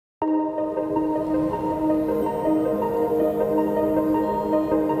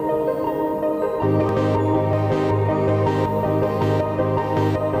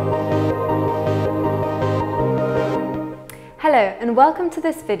and welcome to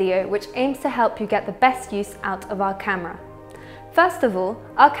this video which aims to help you get the best use out of our camera. First of all,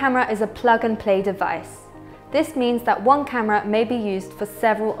 our camera is a plug-and-play device. This means that one camera may be used for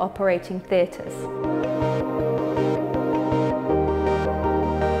several operating theatres.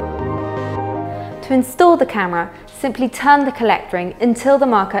 To install the camera, simply turn the collect ring until the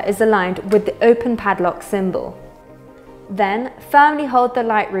marker is aligned with the open padlock symbol. Then, firmly hold the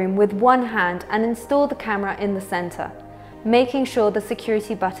Lightroom with one hand and install the camera in the centre, making sure the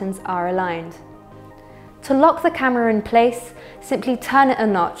security buttons are aligned. To lock the camera in place, simply turn it a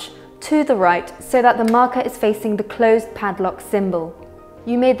notch to the right so that the marker is facing the closed padlock symbol.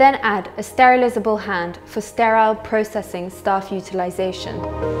 You may then add a sterilizable hand for sterile processing staff utilization.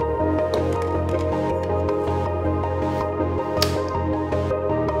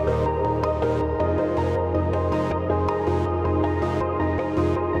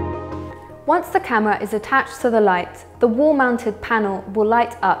 Once the camera is attached to the light, the wall-mounted panel will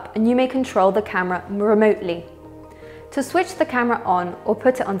light up and you may control the camera remotely. To switch the camera on or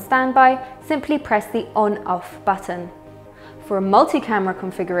put it on standby, simply press the on-off button. For a multi-camera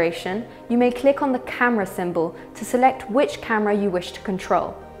configuration, you may click on the camera symbol to select which camera you wish to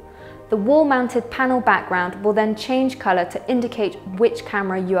control. The wall-mounted panel background will then change colour to indicate which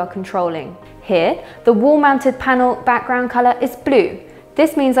camera you are controlling. Here, the wall-mounted panel background colour is blue.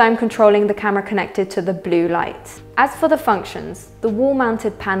 This means I'm controlling the camera connected to the blue light. As for the functions, the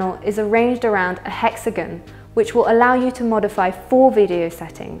wall-mounted panel is arranged around a hexagon, which will allow you to modify 4 video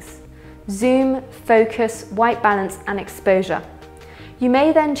settings: zoom, focus, white balance and exposure. You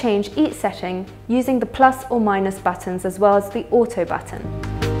may then change each setting using the plus or minus buttons as well as the auto button.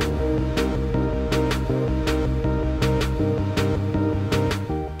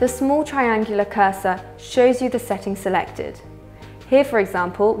 The small triangular cursor shows you the setting selected. Here, for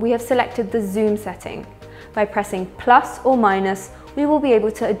example, we have selected the zoom setting. By pressing plus or minus, we will be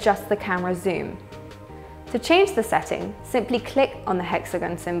able to adjust the camera zoom. To change the setting, simply click on the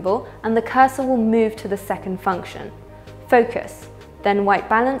hexagon symbol and the cursor will move to the second function, focus, then white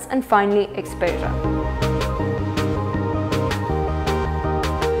balance and finally exposure.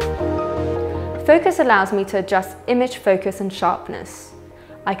 Focus allows me to adjust image focus and sharpness.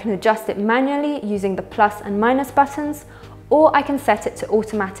 I can adjust it manually using the plus and minus buttons, or I can set it to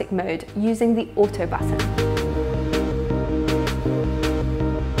automatic mode using the auto button.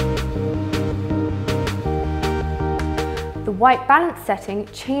 The white balance setting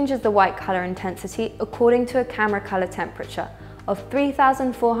changes the white color intensity according to a camera color temperature of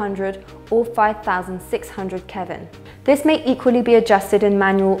 3400 or 5600 Kelvin. This may equally be adjusted in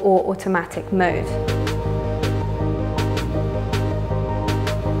manual or automatic mode.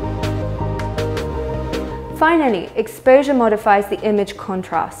 Finally, exposure modifies the image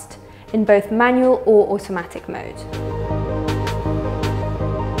contrast in both manual or automatic mode.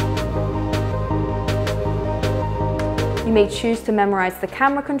 You may choose to memorize the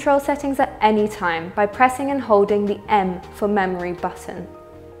camera control settings at any time by pressing and holding the M for memory button.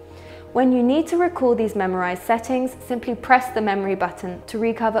 When you need to recall these memorized settings, simply press the memory button to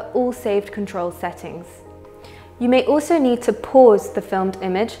recover all saved control settings. You may also need to pause the filmed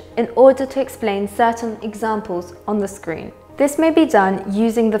image in order to explain certain examples on the screen. This may be done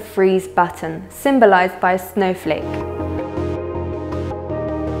using the freeze button, symbolized by a snowflake.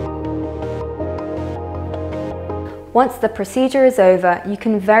 Once the procedure is over, you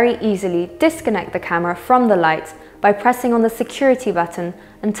can very easily disconnect the camera from the light by pressing on the security button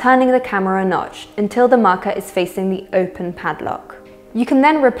and turning the camera a notch until the marker is facing the open padlock. You can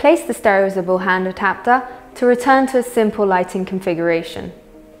then replace the sterilizable hand adapter to return to a simple lighting configuration.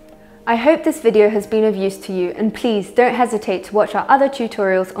 I hope this video has been of use to you, and please don't hesitate to watch our other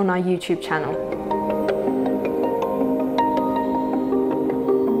tutorials on our YouTube channel.